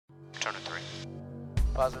Turn to 3.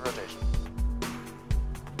 Positive rotation.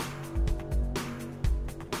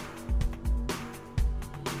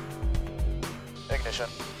 Ignition.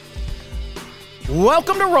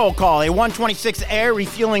 Welcome to Roll Call, a 126th Air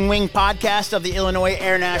Refueling Wing podcast of the Illinois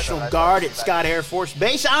Air National Guard at Scott Air Force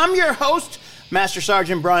Base. I'm your host, Master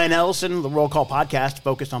Sgt. Brian Ellison. The Roll Call podcast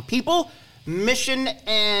focused on people, mission,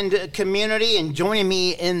 and community. And joining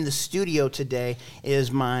me in the studio today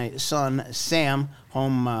is my son, Sam.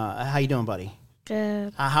 Home. How you doing, buddy?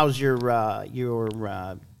 Good. How's your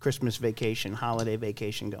Christmas vacation, holiday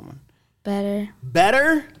vacation going? Better.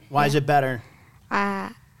 Better? Why is it better?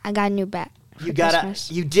 I got a new bat. You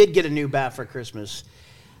did get a new bat for Christmas.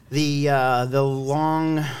 The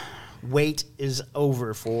long wait is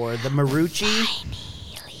over for the Marucci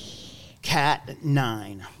Cat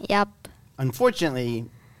 9. Yep. Unfortunately,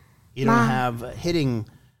 you don't have hitting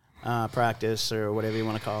practice or whatever you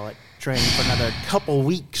want to call it, training for another couple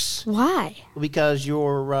weeks. Why? Because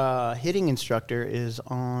your hitting instructor is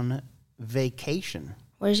on vacation.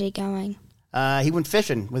 Where's he going? He went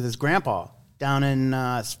fishing with his grandpa down in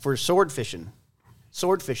for sword fishing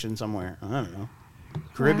somewhere. I don't know,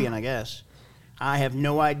 Caribbean, I guess. I have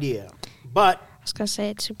no idea, but I was gonna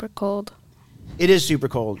say it's super cold. It is super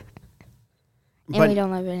cold, and we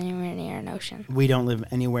don't live anywhere near an ocean. We don't live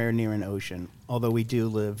anywhere near an ocean, although we do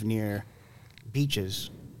live near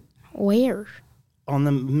beaches. Where? On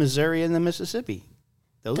the Missouri and the Mississippi.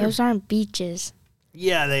 Those aren't beaches.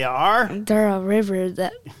 Yeah, they are. They're a river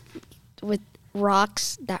that with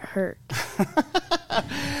rocks that hurt.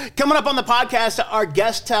 Coming up on the podcast, our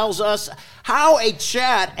guest tells us how a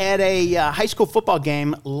chat at a high school football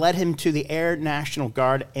game led him to the Air National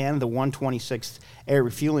Guard and the 126th Air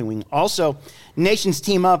Refueling Wing. Also, nations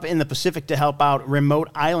team up in the Pacific to help out remote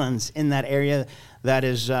islands in that area.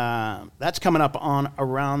 That's coming up on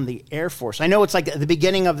around the Air Force. I know it's like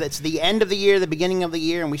it's the end of the year, the beginning of the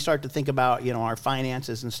year, and we start to think about, our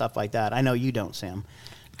finances and stuff like that. I know you don't, Sam,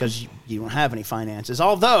 because you don't have any finances.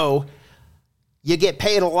 Although you get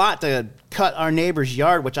paid a lot to cut our neighbor's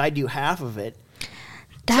yard, which I do half of it.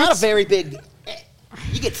 It's not a very big.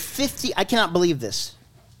 You get 50. I cannot believe this.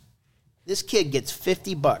 This kid gets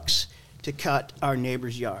 $50 to cut our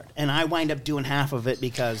neighbor's yard, and I wind up doing half of it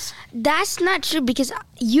because... That's not true, because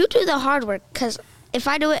you do the hard work, because if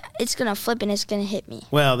I do it, it's going to flip and it's going to hit me.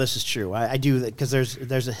 Well, this is true. I do that because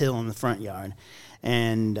there's a hill in the front yard,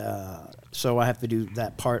 and so I have to do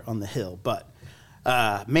that part on the hill. But,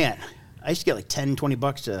 man, I used to get like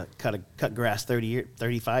 $10-20 to cut grass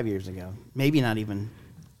 35 years ago. Maybe not even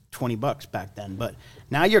 $20 back then, but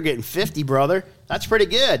now you're getting 50, brother. That's pretty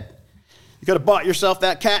good. You could have bought yourself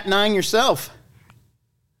that Cat 9 yourself.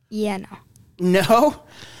 Yeah, no. No?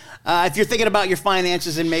 If you're thinking about your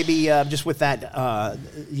finances and maybe just with that,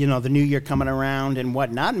 the new year coming around and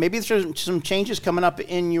whatnot, maybe there's some changes coming up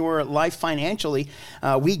in your life financially.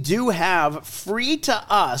 We do have free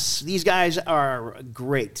to us. These guys are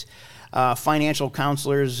great financial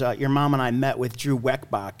counselors. Your mom and I met with Drew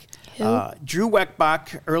Weckbach. Drew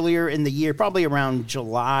Weckbach earlier in the year, probably around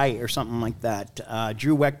July or something like that.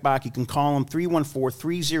 Drew Weckbach, you can call him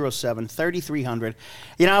 314-307-3300.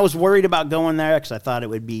 I was worried about going there because I thought I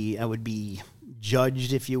would be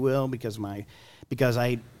judged, if you will, because finances,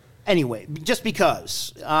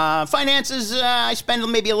 I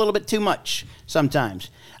spend maybe a little bit too much sometimes.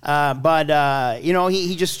 But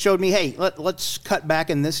he just showed me, hey, let's cut back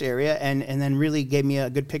in this area, and then really gave me a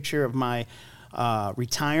good picture of my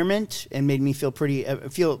retirement and made me feel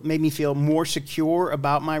more secure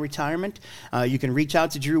about my retirement. You can reach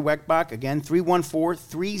out to Drew Weckbach, again,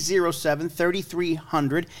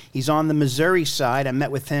 314-307-3300. He's on the Missouri side. I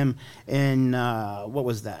met with him in, what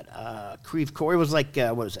was that? Creve Coeur. It was like,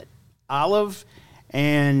 what was it? Olive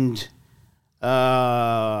and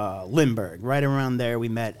Lindbergh. Right around there we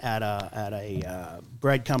met at a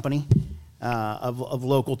bread company. Of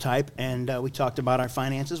local type, and we talked about our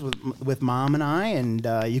finances with Mom and I, and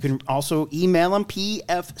you can also email them,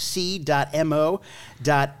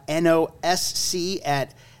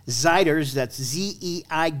 pfc.mo.nosc@Zeiders, that's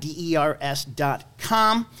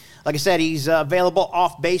ZEIDERS.com. Like I said, he's available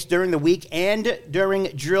off base during the week and during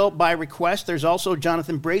drill by request. There's also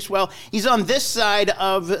Jonathan Bracewell. He's on this side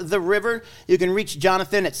of the river. You can reach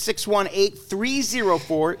Jonathan at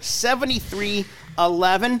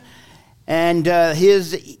 618-304-7311. And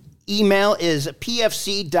his email is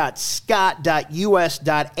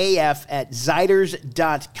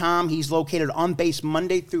pfc.scott.us.af@Zeiders.com. He's located on base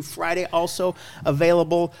Monday through Friday, also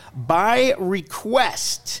available by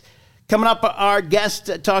request. Coming up, our guest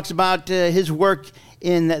talks about his work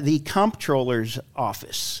in the Comptroller's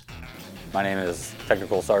office. My name is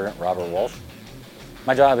Technical Sergeant Robert Walsh.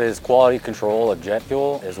 My job is quality control of jet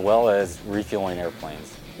fuel as well as refueling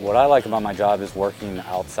airplanes. What I like about my job is working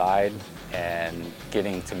outside and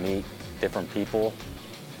getting to meet different people.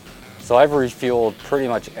 So I've refueled pretty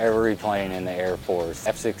much every plane in the Air Force: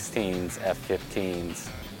 F-16s, F-15s,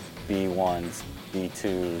 B-1s,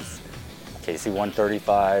 B-2s,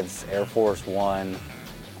 KC-135s, Air Force One.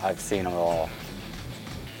 I've seen them all.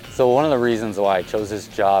 So one of the reasons why I chose this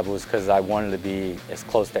job was because I wanted to be as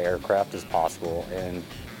close to aircraft as possible. And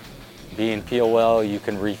being POL, you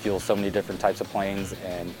can refuel so many different types of planes,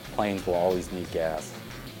 and planes will always need gas.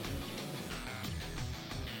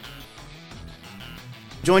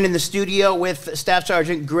 Joined in the studio with Staff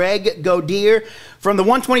Sergeant Greg Godier from the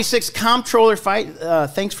 126th Comptroller Flight.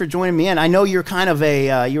 Thanks for joining me in. I know you're kind of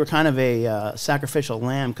a sacrificial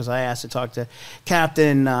lamb, because I asked to talk to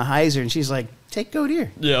Captain Heiser, and she's like, "Take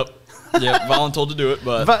Godier." Yep. Voluntold to do it,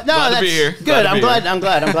 but no, glad to that's be here. Good. I'm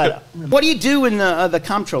glad. What do you do in the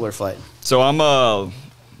Comptroller Flight? So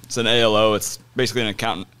it's an ALO. It's basically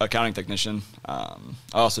an accounting technician. I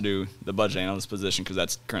also do the budget analyst position because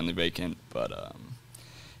that's currently vacant. But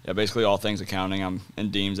yeah, basically all things accounting. I'm in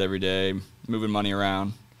Deems every day, moving money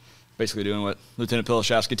around, basically doing what Lieutenant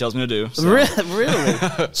Pilashevsky tells me to do. So.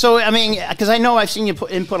 Really? So, I mean, because I know I've seen you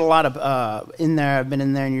input a lot of in there. I've been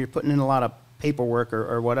in there, and you're putting in a lot of paperwork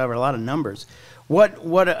or whatever, a lot of numbers. What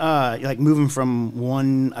like moving from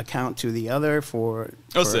one account to the other for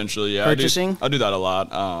essentially, yeah, purchasing? I do that a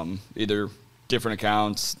lot. Either different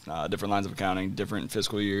accounts, different lines of accounting, different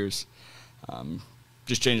fiscal years,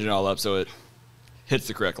 just changing it all up so it hits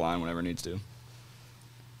the correct line whenever it needs to.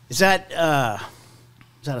 Is that a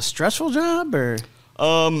stressful job, or?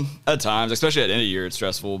 At times, especially at end of year, it's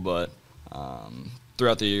stressful, but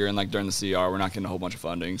throughout the year and like during the CR, we're not getting a whole bunch of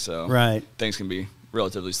funding, so right. Things can be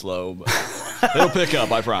relatively slow, but it'll pick up,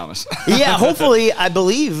 I promise. Yeah, hopefully, I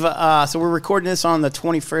believe. So we're recording this on the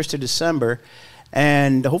 21st of December,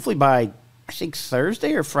 and hopefully by, I think,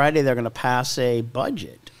 Thursday or Friday, they're going to pass a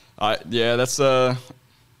budget. Yeah, that's a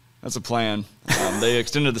plan. They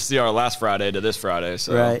extended the CR last Friday to this Friday,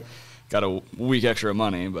 so right. Got a week extra of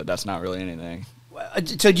money, but that's not really anything.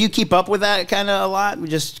 So do you keep up with that kind of a lot,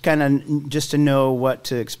 just to know what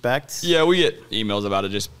to expect? Yeah, we get emails about it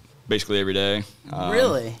just basically every day.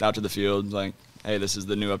 Really? Out to the field, like, hey, this is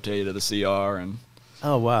the new update of the CR, and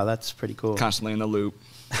oh wow, that's pretty cool. Constantly in the loop.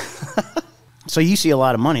 So you see a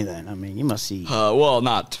lot of money then. I mean, you must see. Well,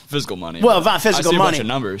 not physical money. Well, not physical money. I see a bunch of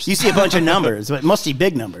numbers. You see a bunch of numbers, but it must be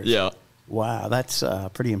big numbers. Yeah. Wow, that's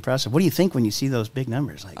pretty impressive. What do you think when you see those big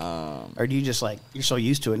numbers? Like, or do you just like you're so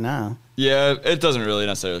used to it now? Yeah, it doesn't really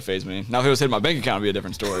necessarily faze me. Now, if it was hitting my bank account, it'd be a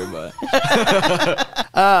different story. But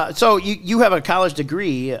so you have a college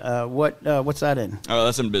degree. What's that in? Oh,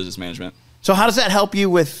 that's in business management. So how does that help you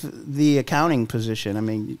with the accounting position? I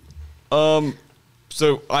mean,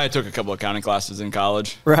 so I took a couple of accounting classes in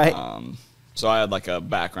college. Right. So I had like a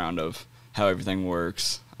background of how everything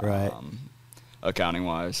works. Right. Accounting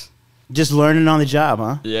wise. Just learning on the job,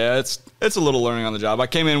 huh? Yeah, it's a little learning on the job. I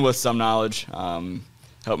came in with some knowledge,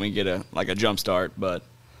 helped me get a jump start, but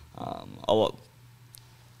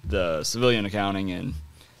the civilian accounting and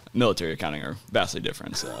military accounting are vastly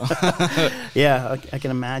different. So yeah, I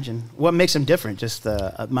can imagine. What makes them different? Just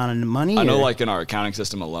the amount of money? I know, like in our accounting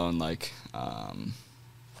system alone, like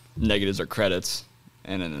negatives are credits,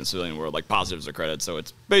 and in the civilian world, like positives are credits. So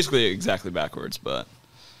it's basically exactly backwards, but.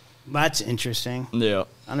 That's interesting. Yeah.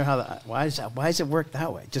 I don't know how why does it work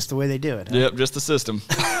that way? Just the way they do it. Huh? Yep, just the system.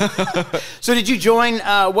 So did you join,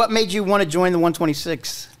 what made you want to join the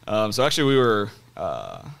 126? So actually we were,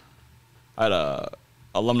 I had a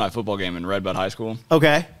alumni football game in Red Bud High School.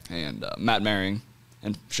 Okay. And Matt Maring,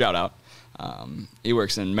 and shout out, he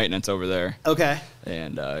works in maintenance over there. Okay.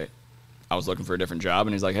 And I was looking for a different job,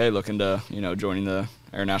 and he's like, hey, looking to, joining the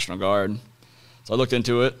Air National Guard. So I looked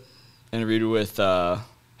into it, interviewed with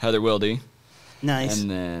Heather Wilde. Nice. And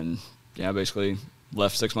then, basically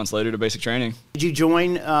left 6 months later to basic training. Did you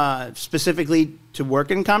join specifically to work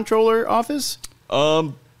in comptroller office?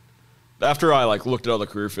 After I looked at all the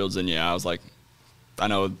career fields, and I was like, I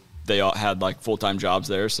know they all had full-time jobs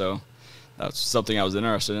there, so that's something I was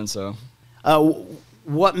interested in. So,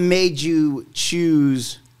 what made you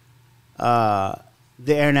choose the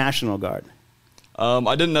Air National Guard?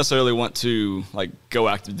 I didn't necessarily want to go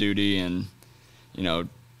active duty and go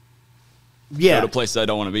to places I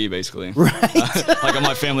don't want to be, basically. Right. All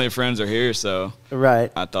my family and friends are here, so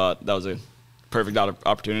right. I thought that was a perfect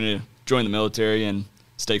opportunity to join the military and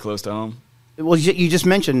stay close to home. Well, you just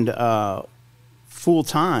mentioned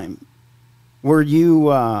full-time. Were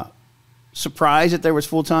you surprised that there was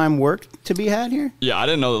full-time work to be had here? Yeah, I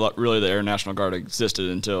didn't know that really the Air National Guard existed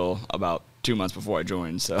until about 2 months before I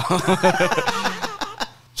joined. So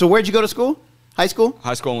So where'd you go to school? High school?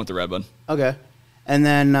 high school, I went to Redbud. Okay. And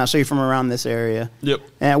then, so you're from around this area. Yep.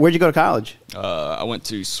 And where'd you go to college? I went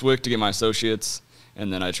to SWIC to get my associates,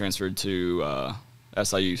 and then I transferred to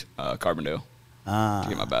SIU Carbondale to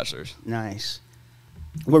get my bachelor's. Nice.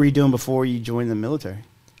 What were you doing before you joined the military?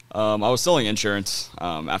 I was selling insurance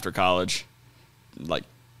after college, like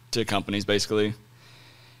to companies basically,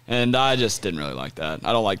 and I just didn't really like that.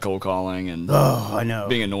 I don't like cold calling and I know.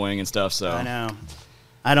 being annoying and stuff. So I know.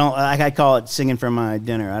 I don't. I call it singing for my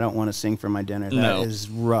dinner. I don't want to sing for my dinner. That is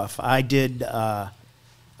rough. I did. I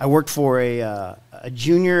worked for a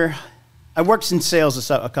junior. I worked in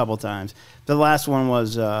sales a couple times. The last one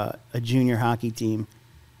was a junior hockey team,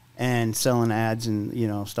 and selling ads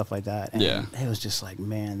and stuff like that. And it was just like,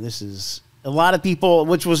 man, this is a lot of people,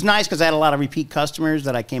 which was nice because I had a lot of repeat customers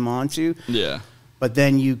that I came on to. Yeah. But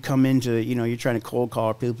then you come into, you're trying to cold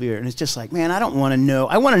call people here, and it's just like, man, I don't want to know.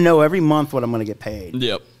 I want to know every month what I'm going to get paid.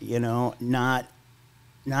 Yep. Not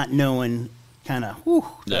knowing kind of,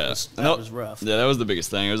 that was rough. Yeah, that was the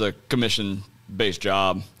biggest thing. It was a commission-based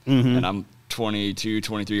job, and I'm 22,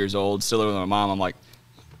 23 years old, still living with my mom. I'm like,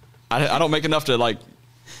 I don't make enough to, like,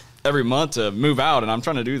 every month to move out, and I'm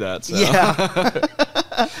trying to do that. So.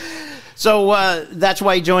 Yeah. So that's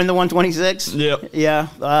why you joined the 126? Yep. Yeah.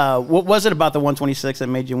 What was it about the 126 that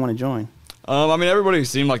made you want to join? I mean, everybody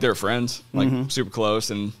seemed like they were friends, like super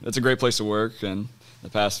close, and it's a great place to work. And the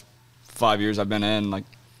past 5 years I've been in, like,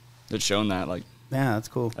 it's shown that, like, yeah, that's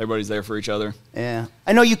cool. Everybody's there for each other. Yeah.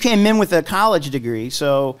 I know you came in with a college degree,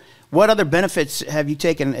 so what other benefits have you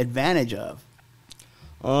taken advantage of?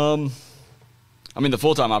 I mean, the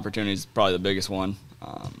full-time opportunity is probably the biggest one.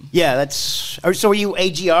 Yeah, that's. So, are you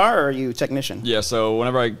AGR or are you technician? Yeah. So,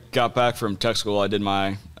 whenever I got back from tech school, I did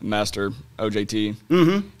my Master OJT,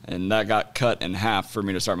 and that got cut in half for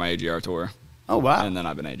me to start my AGR tour. Oh wow! And then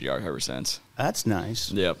I've been AGR ever since. That's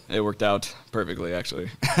nice. Yep, it worked out perfectly, actually.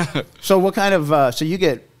 So, what kind of? So you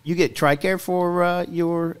get TRICARE for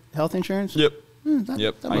your health insurance? Yep.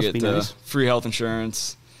 That must I be get nice. free health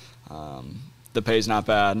insurance. The pay's not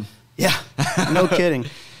bad. Yeah. No kidding.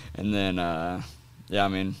 And then, I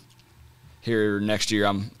mean, here next year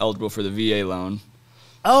I'm eligible for the VA loan.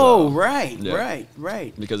 Oh, So, right, yeah.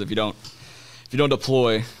 right. Because if you don't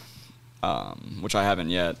deploy, which I haven't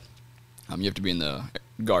yet, you have to be in the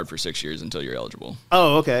Guard for 6 years until you're eligible.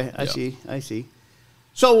 Oh, okay. I see.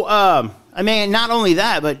 So, I mean, not only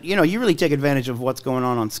that, but you really take advantage of what's going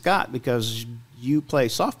on Scott because you play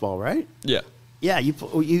softball, right? Yeah. Yeah.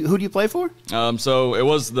 Who do you play for? So it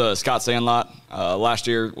was the Scott Sandlot. Last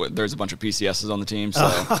year, there's a bunch of PCSs on the team, so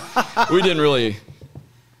we didn't really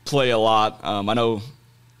play a lot. I know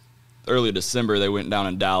early December they went down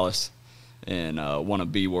in Dallas and won a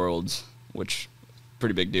B Worlds, which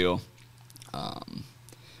pretty big deal.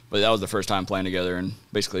 But that was the first time playing together in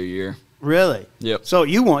basically a year. Really? Yep. So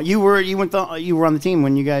you were on the team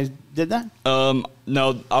when you guys did that?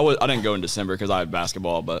 No, I didn't go in December because I had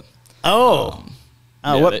basketball, but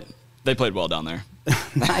they played well down there.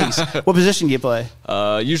 Nice. What position do you play?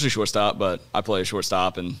 Usually shortstop, but I play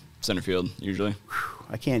shortstop and center field usually.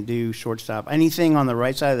 I can't do shortstop. Anything on the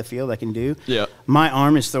right side of the field I can do. Yeah. My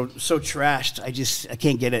arm is so trashed. I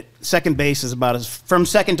can't get it. Second base is about from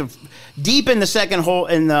second to deep in the second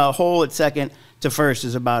hole at second to first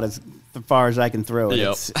is about as far as I can throw it.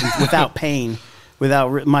 Yep. It's without pain,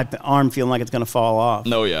 without my arm feeling like it's going to fall off.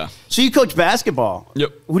 No, yeah. So you coach basketball.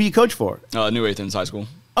 Yep. Who do you coach for? New Athens High School.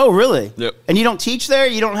 Oh, really? Yep. And you don't teach there?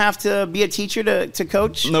 You don't have to be a teacher to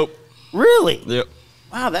coach? Nope. Really? Yep.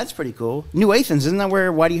 Wow, that's pretty cool. New Athens, isn't that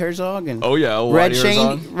where Whitey Herzog and Red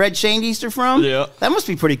Shanee's are from? Yeah. That must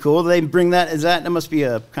be pretty cool. They bring that. That must be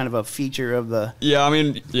a kind of a feature of the. Yeah, I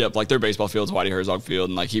mean, like their baseball field's Whitey Herzog Field,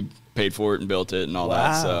 and like he paid for it and built it and all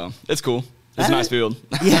that. So it's cool. It's a nice field.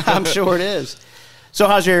 Yeah, I'm sure it is. So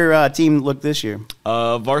how's your team look this year?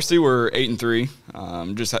 Varsity, we're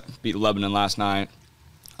 8-3. Just beat Lebanon last night.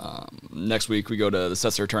 Next week we go to the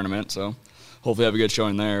Setzer tournament, so hopefully have a good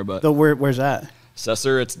showing there. But where's that?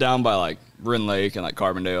 Setzer, it's down by like Wren Lake and like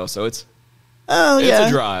Carbondale, so it's a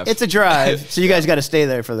drive. It's a drive. So you guys got to stay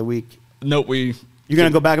there for the week. Nope, you're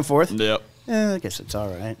gonna go back and forth. Yep. I guess it's all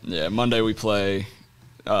right. Yeah, Monday we play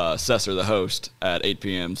Setzer, the host, at 8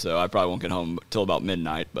 p.m. So I probably won't get home till about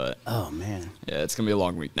midnight. But oh man, yeah, it's gonna be a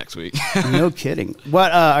long week next week. No kidding.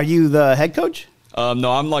 What are you the head coach?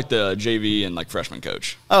 No, I'm like the JV and like freshman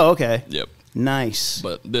coach. Oh, okay. Yep. Nice.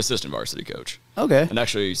 But the assistant varsity coach. Okay. And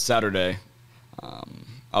actually Saturday,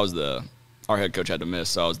 I was our head coach had to miss,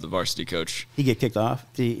 so I was the varsity coach. He get kicked off?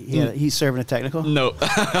 He's serving a technical? No.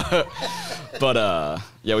 But,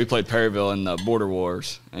 yeah, we played Perryville in the Border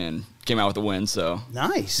Wars and came out with a win, so.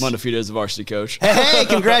 Nice. I'm undefeated as a varsity coach. Hey,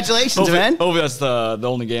 congratulations, man. Hopefully that's the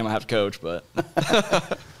only game I have to coach, but.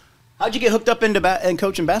 How'd you get hooked up into and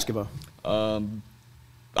coaching basketball?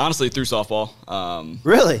 Honestly, through softball.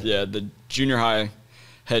 Really? Yeah, the junior high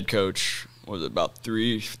head coach was about 4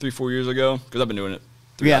 years ago, because I've been doing it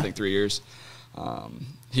I think 3 years.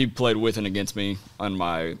 He played with and against me on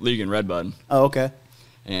my league in Redbud. Oh, okay.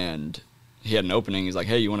 And he had an opening. He's like,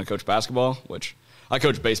 hey, you want to coach basketball? Which I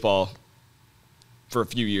coached baseball for a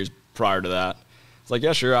few years prior to that. It's like,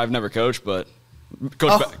 yeah, sure, I've never coached, but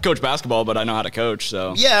coach basketball, but I know how to coach.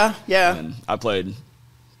 So yeah. And I played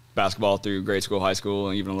basketball through grade school, high school,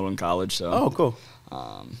 and even a little in college. So oh, cool.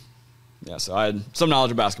 Yeah, so I had some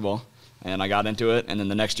knowledge of basketball, and I got into it. And then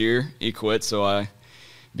the next year, he quit, so I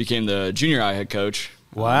became the junior high head coach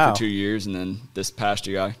for 2 years. And then this past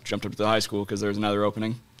year, I jumped up to the high school because there was another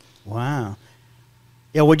opening. Wow.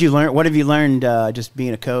 Yeah, what'd you learn? What have you learned just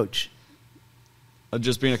being a coach?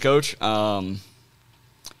 Just being a coach, I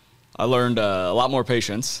learned a lot more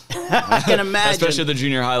patience. I can imagine. Especially at the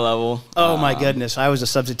junior high level. Oh, my goodness. I was a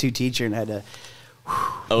substitute teacher and had to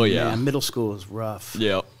Oh, yeah. Man, middle school is rough.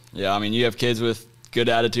 Yeah. Yeah, I mean, you have kids with good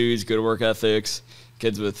attitudes, good work ethics,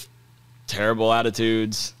 kids with terrible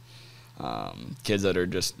attitudes, kids that are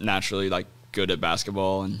just naturally, like, good at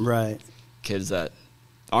basketball, and right. kids that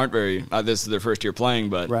aren't very this is their first year playing,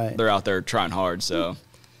 but they're out there trying hard, so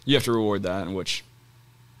you have to reward that, in which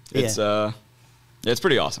it's it's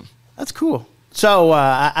pretty awesome. That's cool. So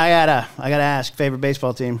I gotta ask, favorite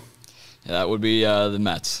baseball team? Yeah, that would be the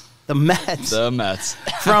Mets. The Mets. The Mets.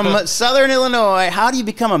 From Southern Illinois, how do you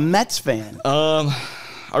become a Mets fan?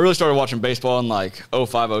 I really started watching baseball in like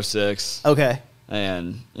 05, 06. Okay.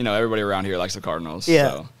 And, you know, everybody around here likes the Cardinals.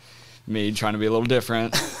 Yeah. So me trying to be a little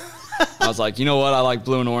different. I was like, you know what? I like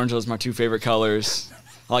blue and orange. Those are my two favorite colors.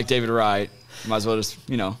 I like David Wright. Might as well just,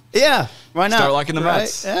 you know. Yeah. Why not? Start liking the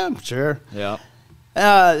Mets. Yeah, sure. Yeah.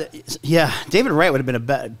 Yeah. David Wright would have been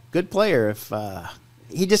a good player if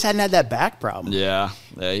he just hadn't had that back problem. Yeah.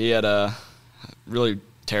 He had a really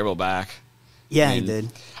terrible back. Yeah, he did.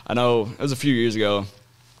 I know it was a few years ago.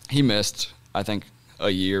 He missed, I think, a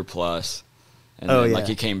year plus. And then, like,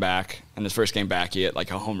 he came back, and his first game back, he hit,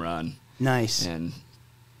 like, a home run. Nice. And,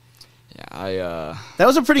 yeah, that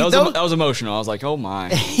was a pretty... That was emotional. I was like, oh, my.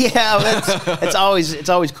 Yeah, it's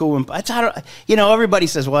always cool. When, you know, everybody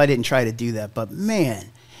says, well, I didn't try to do that. But, man,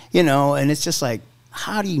 you know, and it's just like,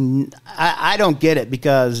 how do you... I don't get it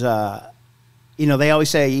because... you know, they always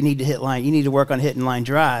say you need to work on hitting line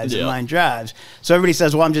drives and line drives. So everybody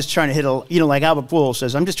says, well, I'm just trying to hit like Albert Pujols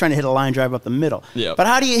says, I'm just trying to hit a line drive up the middle. Yep. But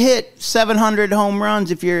how do you hit 700 home runs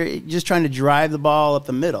if you're just trying to drive the ball up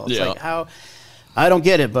the middle? It's like how, I don't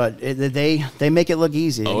get it, but they make it look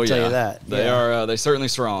easy. I'll tell you that. They're certainly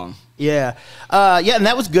strong. Yeah. And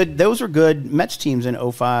that was good. Those were good Mets teams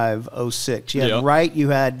in 05, 06. You had Wright, you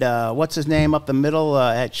had, what's his name up the middle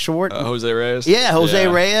at short? Jose Reyes. Yeah, Jose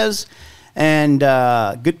Reyes. And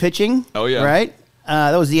good pitching. Oh yeah, right.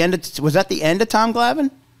 That was the end. Was that the end of Tom Glavine?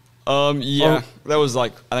 Yeah, that was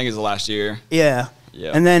like I think it was the last year. Yeah,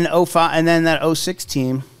 yeah. And then 05, and then that 06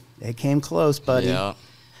 team, they came close, buddy. Yeah.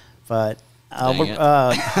 But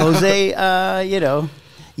Jose, you know,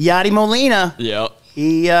 Yadi Molina. Yeah.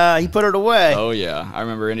 He put it away. Oh yeah, I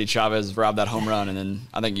remember Andy Chavez robbed that home run, and then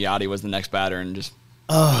I think Yadi was the next batter and just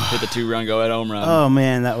hit the 2-run go-ahead home run. Oh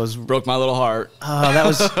man, that broke my little heart. Oh, that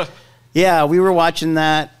was. Yeah, we were watching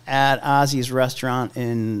that at Ozzy's restaurant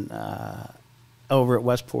in over at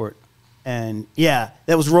Westport, and that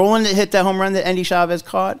was Roland that hit that home run that Andy Chavez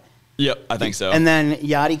caught. Yep, I think so. And then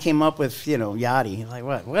Yachty came up with Yachty, like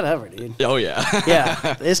whatever, dude. Oh yeah,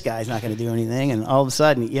 yeah. This guy's not going to do anything, and all of a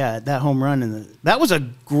sudden, that home run that was a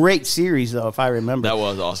great series though, if I remember. That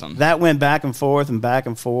was awesome. That went back and forth, and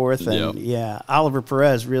Oliver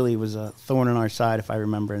Perez really was a thorn in our side, if I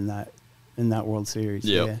remember in that World Series.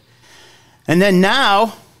 Yep. Yeah. And then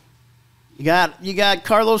now, you got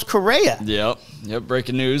Carlos Correa. Yep.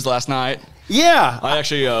 Breaking news last night. Yeah. I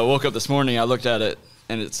actually woke up this morning. I looked at it,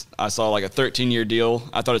 and I saw like a 13-year deal.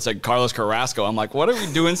 I thought it said Carlos Carrasco. I'm like, what are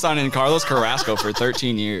we doing signing Carlos Carrasco for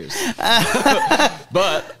 13 years?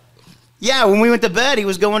 But yeah, when we went to bed, he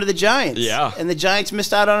was going to the Giants. Yeah. And the Giants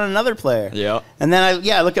missed out on another player. Yeah. And then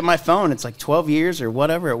I look at my phone. It's like 12 years or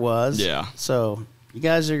whatever it was. Yeah. So. You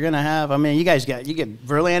guys are going to have, you get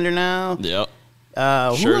Verlander now. Yep.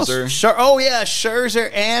 Scherzer. Scherzer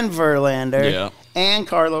and Verlander. Yeah. And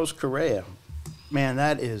Carlos Correa. Man,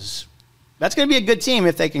 that's going to be a good team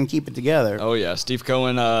if they can keep it together. Oh, yeah. Steve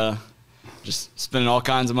Cohen just spending all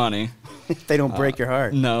kinds of money. They don't break your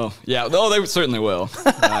heart. No. Yeah. Oh, they certainly will.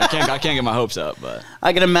 I can't get my hopes up, but.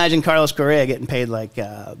 I can imagine Carlos Correa getting paid like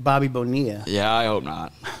Bobby Bonilla. Yeah, I hope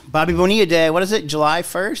not. Bobby Bonilla Day. What is it? July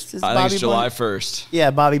 1st? I think it's July 1st.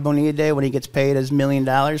 Yeah, Bobby Bonilla Day when he gets paid his $1 million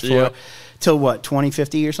for till what,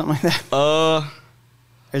 2050 or something like that. Or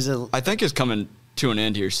is it? I think it's coming to an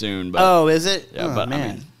end here soon. But, oh, is it? Yeah, oh, but man.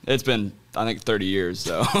 I mean, it's been, I think, 30 years.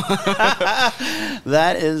 So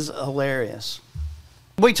that is hilarious.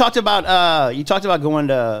 We talked about going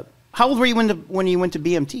to. How old were you when you went to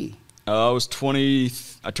BMT? I was 20.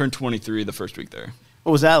 I turned 23 the first week there.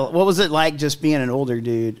 What was that? What was it like just being an older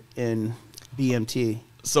dude in BMT?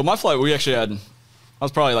 So my flight, we actually had. I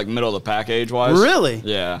was probably like middle of the pack age wise. Really?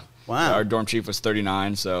 Yeah. Wow. Our dorm chief was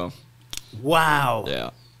 39. So. Wow.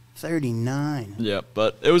 Yeah. 39. Yeah,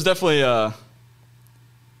 but it was definitely.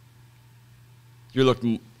 You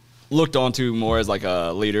looked onto more as like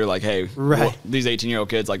a leader, like, hey, right. These 18-year-old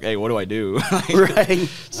kids, like, hey, what do I do? Right.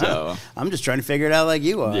 So I'm just trying to figure it out like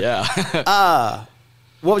you are. Yeah.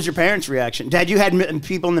 What was your parents' reaction? Dad, you had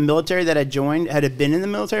people in the military that had been in the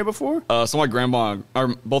military before? So my grandma,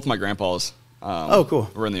 or both of my grandpas,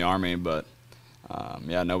 cool. were in the Army, but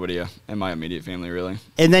nobody in my immediate family really.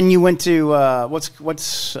 And then you went to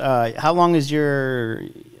how long is your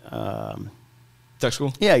tech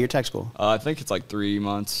school? Yeah, your tech school. I think it's like 3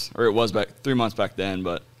 months, or it was 3 months back then,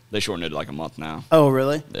 but they shortened it to like a month now. Oh,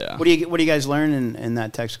 really? Yeah. What do you guys learn in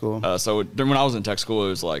that tech school? So when I was in tech school, it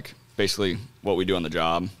was like basically what we do on the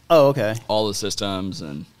job. Oh, okay. All the systems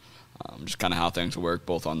and just kind of how things work,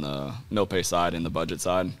 both on the mill pay side and the budget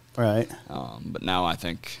side. Right. But now I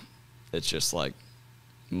think it's just like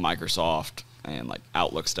Microsoft and like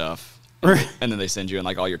Outlook stuff, and then they send you and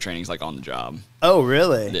like all your training's like on the job. Oh,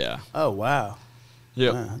 really? Yeah. Oh, wow.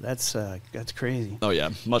 Yeah. Wow, that's crazy. Oh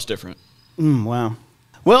yeah, much different. Wow.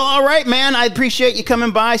 Well, all right, man. I appreciate you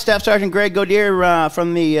coming by, Staff Sergeant Greg Godier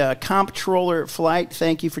from the Comptroller Flight.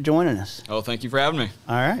 Thank you for joining us. Oh, thank you for having me.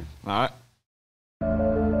 All right. All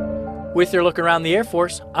right. With your look around the Air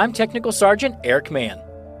Force, I'm Technical Sergeant Eric Mann.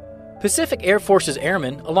 Pacific Air Force's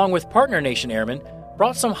airmen, along with partner nation airmen,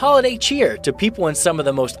 brought some holiday cheer to people in some of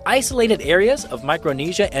the most isolated areas of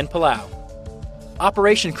Micronesia and Palau.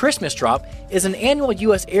 Operation Christmas Drop is an annual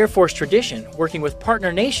U.S. Air Force tradition working with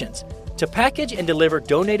partner nations to package and deliver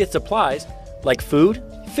donated supplies like food,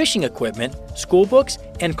 fishing equipment, school books,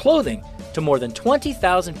 and clothing to more than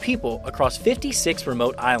 20,000 people across 56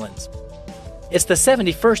 remote islands. It's the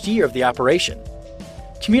 71st year of the operation.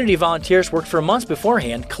 Community volunteers worked for months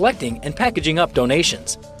beforehand collecting and packaging up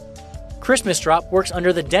donations. Christmas Drop works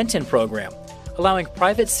under the Denton program, allowing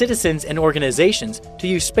private citizens and organizations to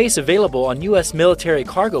use space available on U.S. military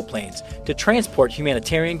cargo planes to transport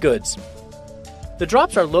humanitarian goods. The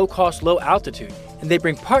drops are low-cost, low-altitude, and they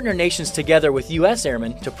bring partner nations together with U.S.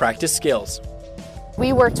 airmen to practice skills.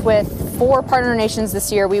 We worked with 4 partner nations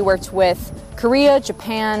this year. We worked with Korea,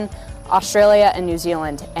 Japan, Australia, and New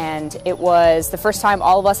Zealand, and it was the first time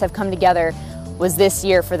all of us have come together was this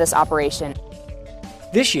year for this operation.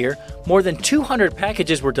 This year, more than 200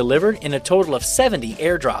 packages were delivered in a total of 70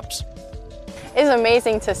 airdrops. It's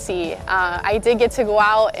amazing to see. I did get to go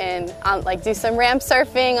out and do some ramp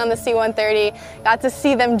surfing on the C-130, got to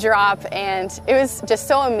see them drop, and it was just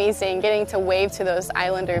so amazing getting to wave to those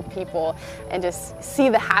islander people and just see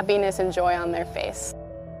the happiness and joy on their face.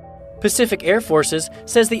 Pacific Air Forces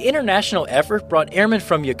says the international effort brought airmen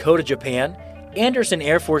from Yokota, Japan, Andersen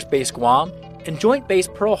Air Force Base, Guam, and Joint Base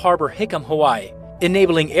Pearl Harbor, Hickam, Hawaii,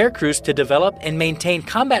 enabling air crews to develop and maintain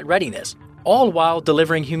combat readiness, all while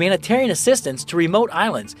delivering humanitarian assistance to remote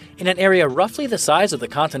islands in an area roughly the size of the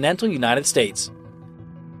continental United States.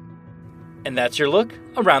 And that's your look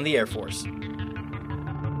around the Air Force.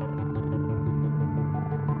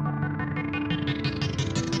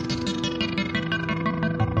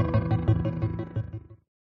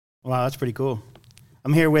 Wow, that's pretty cool.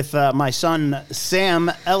 I'm here with my son,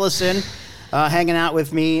 Sam Ellison, hanging out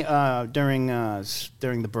with me during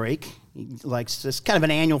the break. It's kind of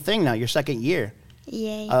an annual thing now, your second year.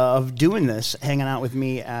 Yay. Of doing this, hanging out with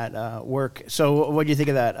me at work. So what do you think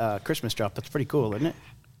of that Christmas drop? That's pretty cool, isn't it?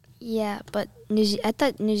 Yeah, but I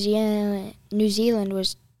thought New Zealand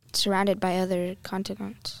was surrounded by other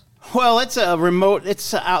continents. Well, it's a remote.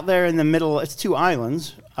 It's out there in the middle. It's 2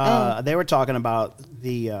 islands. They were talking about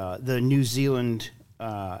the New Zealand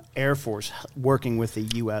Air Force working with the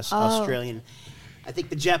U.S., Australian, I think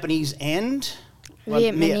the Japanese and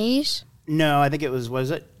Vietnamese? No, I think it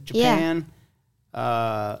was it Japan,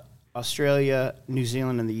 Australia, New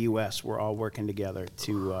Zealand, and the U.S. were all working together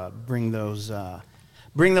to bring those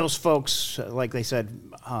folks, like they said,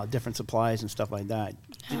 different supplies and stuff like that.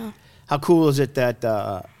 How cool is it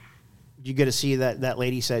that you get to see that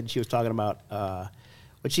lady said she was talking about,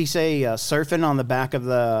 what'd she say, surfing on the back of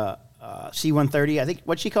the C-130? I think,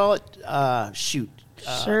 what'd she call it?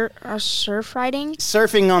 Surf riding?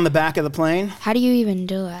 Surfing on the back of the plane. How do you even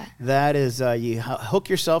do that? That is, you hook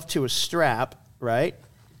yourself to a strap, right?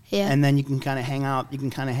 Yeah. And then you can kind of hang out. You can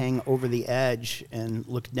kind of hang over the edge and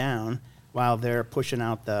look down while they're pushing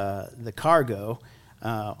out the cargo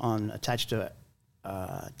attached to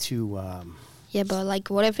Yeah, but like,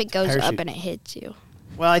 what if it goes parachute. up and it hits you?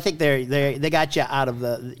 Well, I think they got you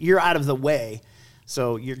you're out of the way,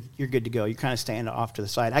 so you're good to go. You're kind of staying off to the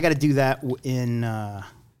side. I got to do that in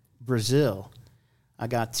Brazil. I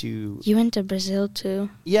got to. You went to Brazil too?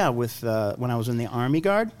 Yeah, with when I was in the Army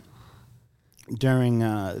Guard. During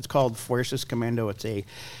it's called Fuerzas Commando. It's a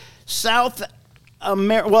it's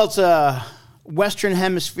a Western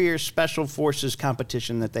Hemisphere Special Forces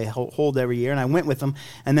competition that they hold every year, and I went with them.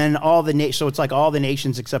 And then so it's like all the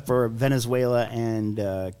nations except for Venezuela and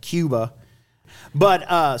Cuba.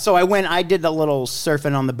 But so I did a little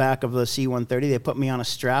surfing on the back of the C-130. They put me on a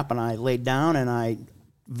strap, and I laid down, and I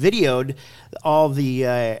videoed all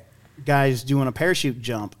the guys doing a parachute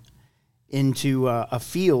jump into a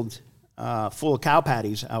field full of cow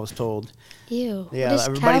patties, I was told. Ew. Yeah,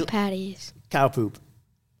 what is cow patties? Cow poop.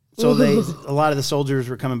 So a lot of the soldiers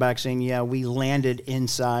were coming back saying, "Yeah, we landed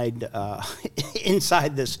inside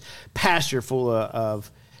inside this pasture full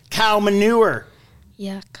of cow manure."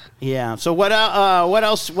 Yuck. Yeah. So what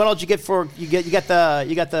else? What else you get for you got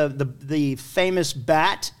the famous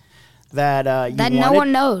bat that you that wanted? no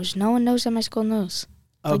one knows. No one knows at my school knows.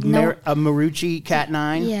 A Marucci Cat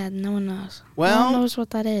 9? Yeah, no one knows. Well, no one knows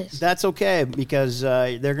what that is. That's okay because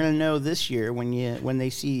they're going to know this year when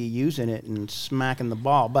they see you using it and smacking the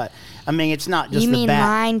ball. But I mean, it's not just you the mean bat.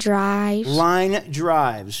 line drives? Line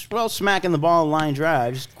drives. Well, smacking the ball, line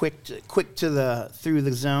drives, quick to through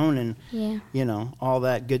the zone, and all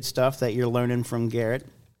that good stuff that you're learning from Garrett.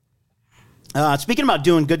 Speaking about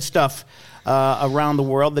doing good stuff around the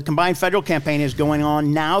world, the Combined Federal Campaign is going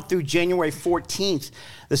on now through January 14th.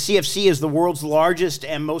 The CFC is the world's largest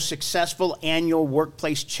and most successful annual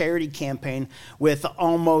workplace charity campaign with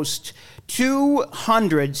almost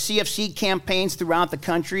 200 CFC campaigns throughout the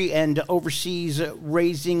country and overseas,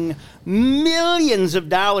 raising millions of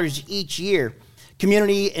dollars each year.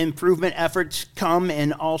 Community improvement efforts come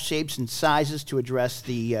in all shapes and sizes to address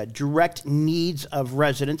the direct needs of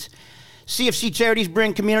residents. CFC charities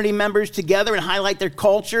bring community members together and highlight their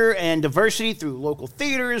culture and diversity through local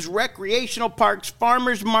theaters, recreational parks,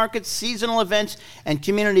 farmers markets, seasonal events, and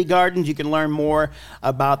community gardens. You can learn more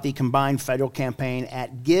about the Combined Federal Campaign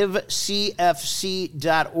at givecfc.org.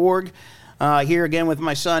 Here again with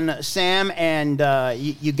my son Sam, and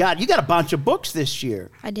you got a bunch of books this year.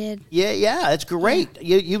 I did. Yeah, that's great.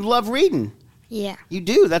 Yeah. You love reading. Yeah. You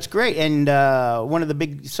do. That's great. And some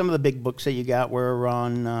of the big books that you got were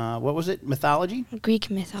on, what was it, mythology? Greek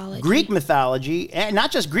mythology. Greek mythology. And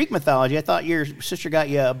not just Greek mythology. I thought your sister got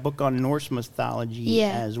you a book on Norse mythology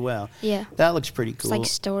as well. Yeah. That looks pretty cool. It's like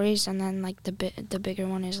stories, and then like the bigger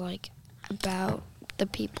one is like about the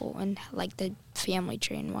people and like the family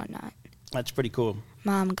tree and whatnot. That's pretty cool.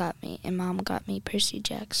 Mom got me Percy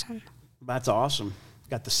Jackson. That's awesome.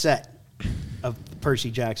 Got the set of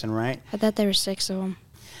Percy Jackson, right? I thought there were 6 of them.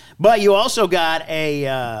 But you also got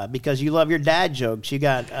because you love your dad jokes, you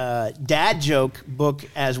got a dad joke book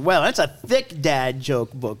as well. That's a thick dad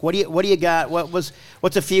joke book. What do you got? What's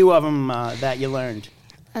a few of them that you learned?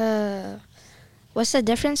 What's the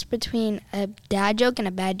difference between a dad joke and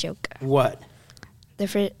a bad joke? What? The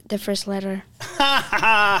first letter.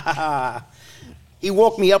 He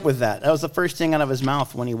woke me up with that. That was the first thing out of his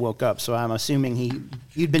mouth when he woke up. So I'm assuming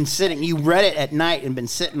you'd been sitting, you read it at night and been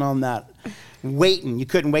sitting on that waiting. You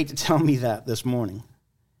couldn't wait to tell me that this morning.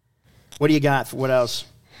 What do you got? What else?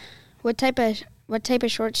 What type of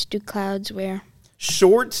shorts do clouds wear?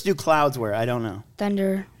 Shorts do clouds wear? I don't know.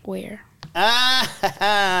 Thunder wear.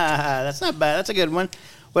 That's not bad. That's a good one.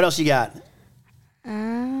 What else you got?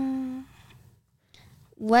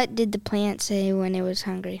 What did the plant say when it was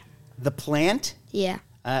hungry? The plant? Yeah.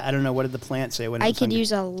 I don't know. What did the plant say when it was hungry? I could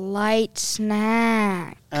use a light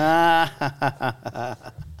snack. Are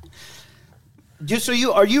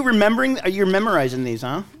you memorizing these,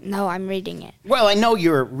 huh? No, I'm reading it. Well, I know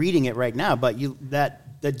you're reading it right now, but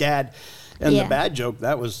the dad and the bad joke,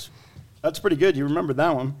 that's pretty good. You remembered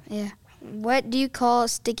that one. Yeah. What do you call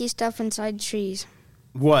sticky stuff inside trees?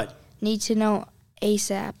 What? Need to know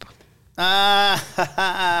ASAP.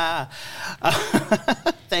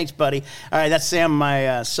 Thanks, buddy. All right, that's Sam,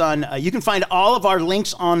 my son. You can find all of our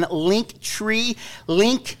links on Linktree,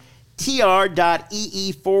 linktr.ee/.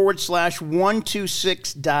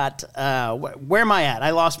 linktr.ee/126. Where am I at? I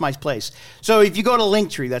lost my place. So if you go to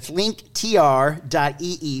Linktree, that's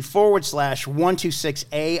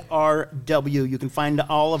linktr.ee/126ARW. You can find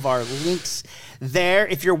all of our links there.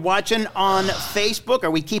 If you're watching on Facebook,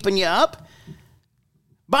 are we keeping you up?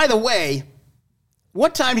 By the way,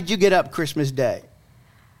 what time did you get up Christmas Day?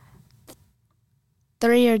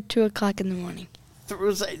 3 or 2 o'clock in the morning.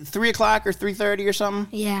 Was it 3 o'clock or 3:30 or something?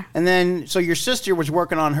 Yeah. And then, so your sister was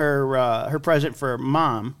working on her present for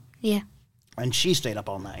Mom. Yeah. And she stayed up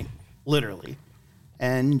all night, literally.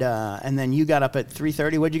 And then you got up at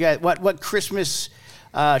 3:30. What Christmas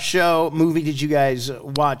movie did you guys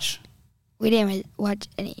watch? We didn't watch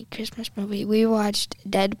any Christmas movie. We watched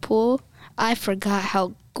Deadpool. I forgot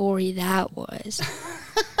how gory that was.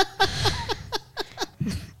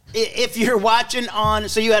 If you're watching on,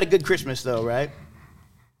 so you had a good Christmas though, right?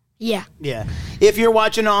 Yeah. Yeah. If you're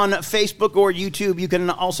watching on Facebook or YouTube, you can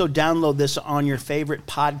also download this on your favorite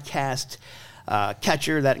podcast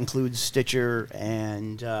catcher. That includes Stitcher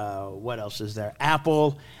and what else is there?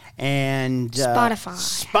 Apple and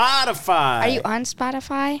Spotify. Spotify. Are you on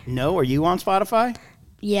Spotify? No. Are you on Spotify?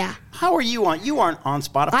 Yeah. How are you on? You aren't on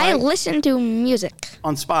Spotify. I listen to music.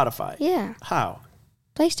 On Spotify. Yeah. How?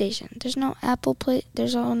 PlayStation. There's no Apple Play.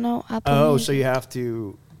 There's no Apple. Oh, Music. so you have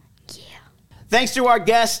to. Yeah. Thanks to our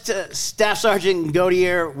guest, Staff Sergeant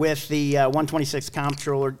Godier with the 126th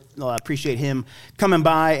Comptroller. Appreciate him coming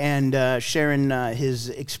by and sharing his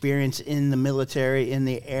experience in the military, in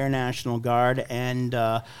the Air National Guard, and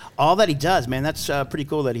all that he does, man. That's pretty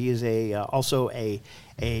cool that he is also a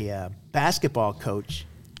basketball coach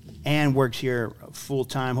and works here full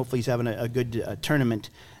time. Hopefully he's having a good tournament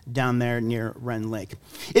down there near Ren Lake.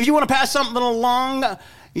 If you want to pass something along,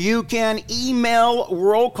 you can email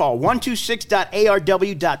rollcall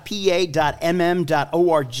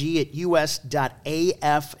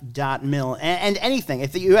 126.arw.pa.mm.org@us.af.mil. And anything.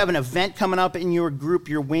 If you have an event coming up in your group,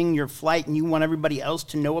 your wing, your flight, and you want everybody else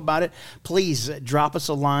to know about it, please drop us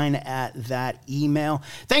a line at that email.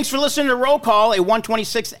 Thanks for listening to Roll Call, a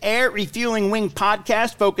 126th Air Refueling Wing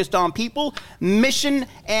podcast focused on people, mission,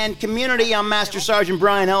 and community. I'm Master Sergeant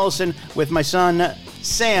Brian Ellison with my son,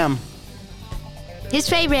 Sam. His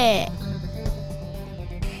favorite.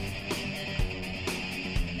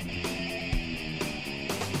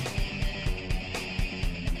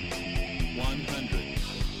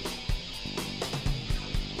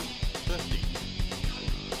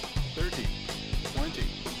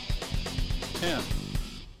 10.